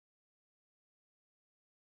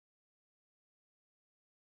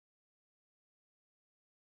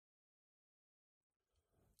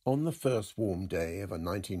On the first warm day of a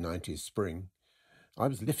 1990s spring, I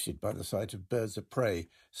was lifted by the sight of birds of prey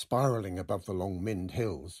spiralling above the long Mynd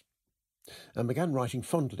hills, and began writing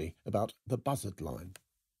fondly about the buzzard line,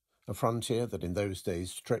 a frontier that in those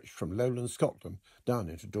days stretched from lowland Scotland down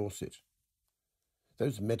into Dorset.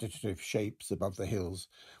 Those meditative shapes above the hills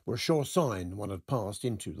were a sure sign one had passed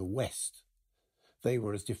into the west. They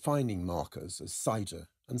were as defining markers as cider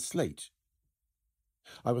and slate.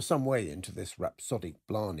 I was some way into this rhapsodic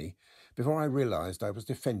blarney before I realised I was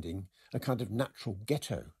defending a kind of natural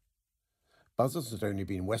ghetto. Buzzards had only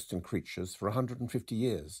been western creatures for 150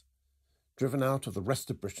 years, driven out of the rest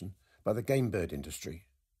of Britain by the game bird industry.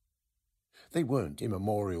 They weren't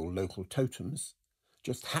immemorial local totems,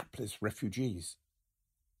 just hapless refugees.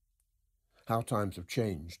 How times have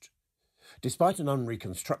changed. Despite an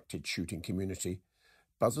unreconstructed shooting community,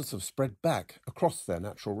 buzzards have spread back across their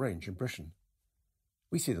natural range in Britain.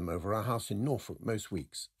 We see them over our house in Norfolk most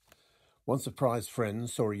weeks. One surprised friend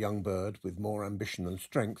saw a young bird with more ambition than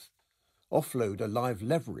strength offload a live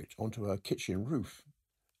leveret onto her kitchen roof.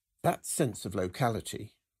 That sense of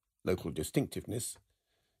locality, local distinctiveness,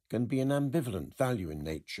 can be an ambivalent value in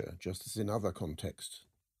nature, just as in other contexts.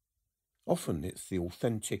 Often it's the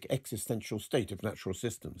authentic existential state of natural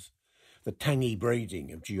systems, the tangy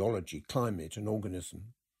braiding of geology, climate and organism,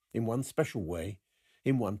 in one special way,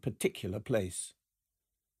 in one particular place.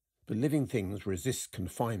 But living things resist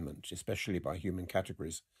confinement, especially by human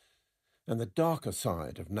categories, and the darker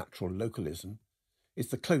side of natural localism is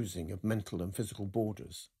the closing of mental and physical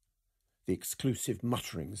borders, the exclusive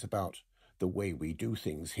mutterings about the way we do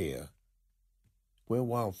things here. Where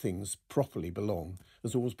wild things properly belong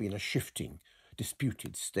has always been a shifting,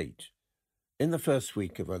 disputed state. In the first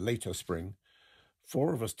week of a later spring,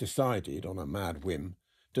 4 of us decided, on a mad whim,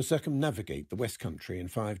 to circumnavigate the West Country in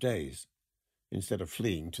 5 days, instead of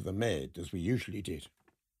fleeing to the Med as we usually did.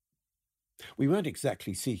 We weren't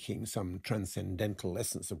exactly seeking some transcendental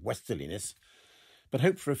essence of westerliness, but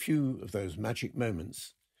hoped for a few of those magic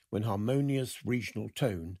moments when harmonious regional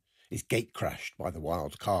tone is gate-crashed by the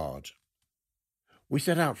wild card. We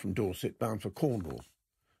set out from Dorset bound for Cornwall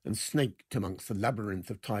and snaked amongst the labyrinth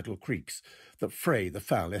of tidal creeks that fray the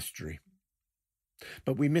foul estuary.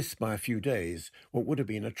 But we missed by a few days what would have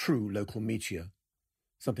been a true local meteor,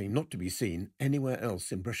 something not to be seen anywhere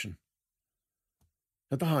else in Britain.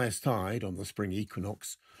 At the highest tide on the spring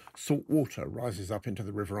equinox, salt water rises up into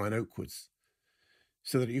the riverine oakwards,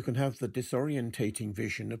 so that you can have the disorientating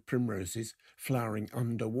vision of primroses flowering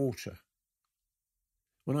under water.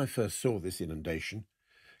 When I first saw this inundation,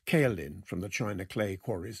 kaolin from the China clay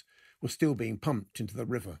quarries was still being pumped into the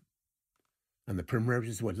river, and the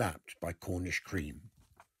primroses were lapped by Cornish cream.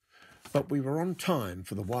 But we were on time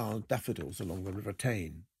for the wild daffodils along the River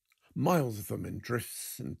Tane, miles of them in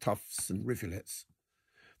drifts and tufts and rivulets,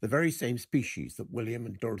 the very same species that William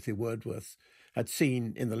and Dorothy Wordsworth had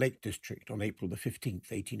seen in the Lake District on April the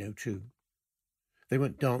 15th, 1802. They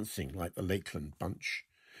weren't dancing like the Lakeland bunch,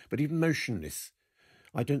 but even motionless.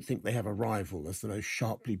 I don't think they have a rival as the most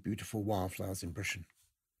sharply beautiful wildflowers in Britain.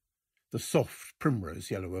 The soft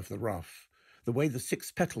primrose yellow of the ruff, the way the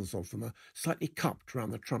 6 petals of them are slightly cupped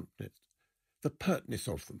round the trumpet, the pertness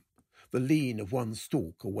of them, the lean of one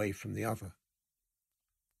stalk away from the other.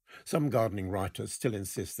 Some gardening writers still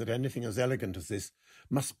insist that anything as elegant as this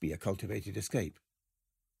must be a cultivated escape.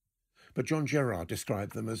 But John Gerard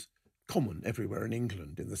described them as common everywhere in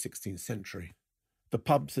England in the 16th century. The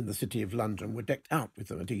pubs in the city of London were decked out with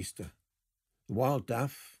them at Easter. The wild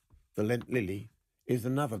daff, the Lent lily, is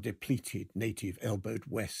another depleted native elbowed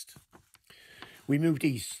west. We moved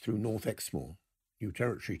east through North Exmoor, new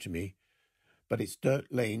territory to me, but its dirt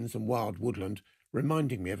lanes and wild woodland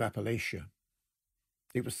reminding me of Appalachia.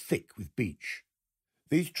 It was thick with beech.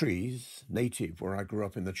 These trees, native where I grew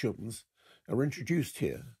up in the Chilterns, are introduced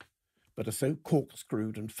here, but are so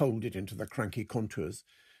corkscrewed and folded into the cranky contours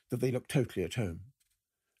that they look totally at home,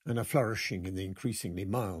 and are flourishing in the increasingly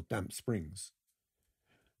mild, damp springs.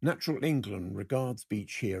 Natural England regards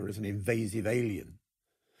beech here as an invasive alien,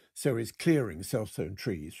 so is clearing self-sown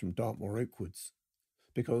trees from Dartmoor oakwoods,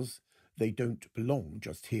 because they don't belong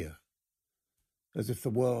just here. As if the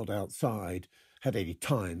world outside had any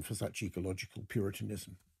time for such ecological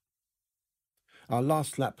puritanism. Our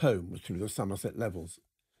last lap home was through the Somerset levels,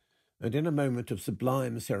 and in a moment of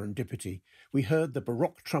sublime serendipity we heard the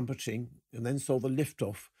baroque trumpeting and then saw the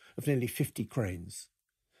lift-off of nearly 50 cranes,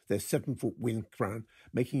 their 7-foot wing crown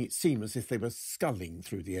making it seem as if they were sculling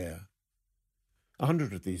through the air.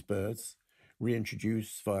 100 of these birds,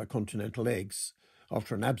 reintroduced via continental eggs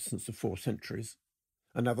after an absence of 4 centuries,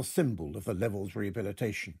 another symbol of the level's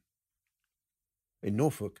rehabilitation. In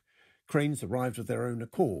Norfolk, Cranes arrived of their own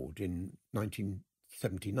accord in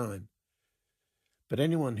 1979. But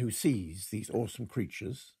anyone who sees these awesome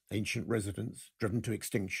creatures, ancient residents driven to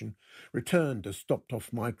extinction, returned as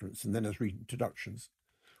stopped-off migrants and then as reintroductions,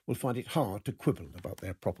 will find it hard to quibble about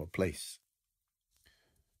their proper place.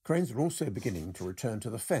 Cranes are also beginning to return to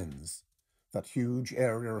the fens, that huge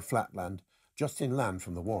area of flatland just inland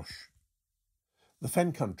from the Wash. The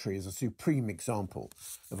fen country is a supreme example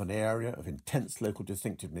of an area of intense local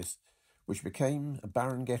distinctiveness which became a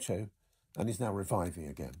barren ghetto and is now reviving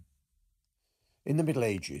again. In the Middle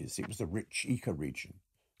Ages, it was a rich ecoregion,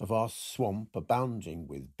 a vast swamp abounding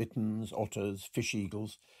with bitterns, otters,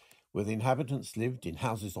 fish-eagles, where the inhabitants lived in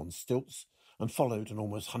houses on stilts and followed an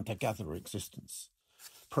almost hunter-gatherer existence,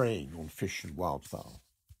 preying on fish and wildfowl.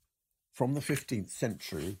 From the 15th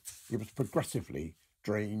century, it was progressively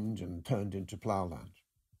drained and turned into ploughland.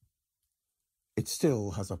 It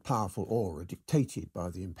still has a powerful aura dictated by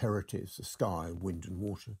the imperatives of sky, wind and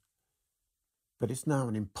water. But it's now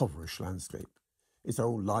an impoverished landscape, its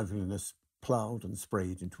old liveliness ploughed and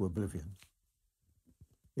sprayed into oblivion.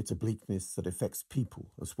 It's a bleakness that affects people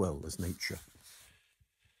as well as nature.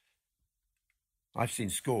 I've seen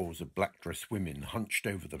scores of black-dressed women hunched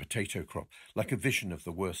over the potato crop like a vision of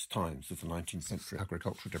the worst times of the 19th century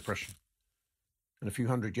agricultural depression. And a few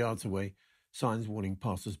hundred yards away, signs warning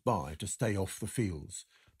passers-by to stay off the fields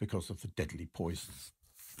because of the deadly poisons.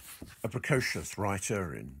 A precocious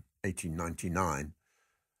writer in 1899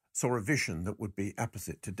 saw a vision that would be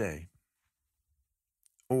apposite today.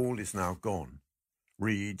 All is now gone.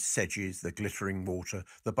 Reeds, sedges, the glittering water,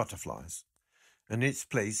 the butterflies. And in its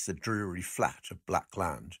place a dreary flat of black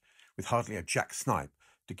land, with hardly a jack snipe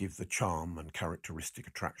to give the charm and characteristic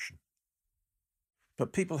attraction.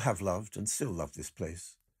 But people have loved and still love this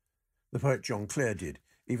place. The poet John Clare did,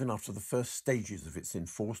 even after the first stages of its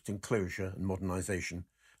enforced enclosure and modernisation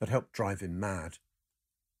had helped drive him mad.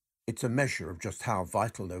 It's a measure of just how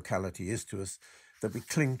vital locality is to us that we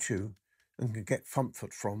cling to and can get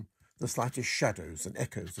comfort from the slightest shadows and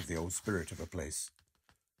echoes of the old spirit of a place.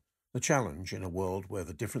 The challenge in a world where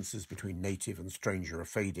the differences between native and stranger are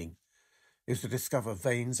fading is to discover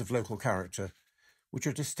veins of local character which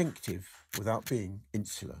are distinctive without being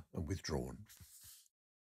insular and withdrawn.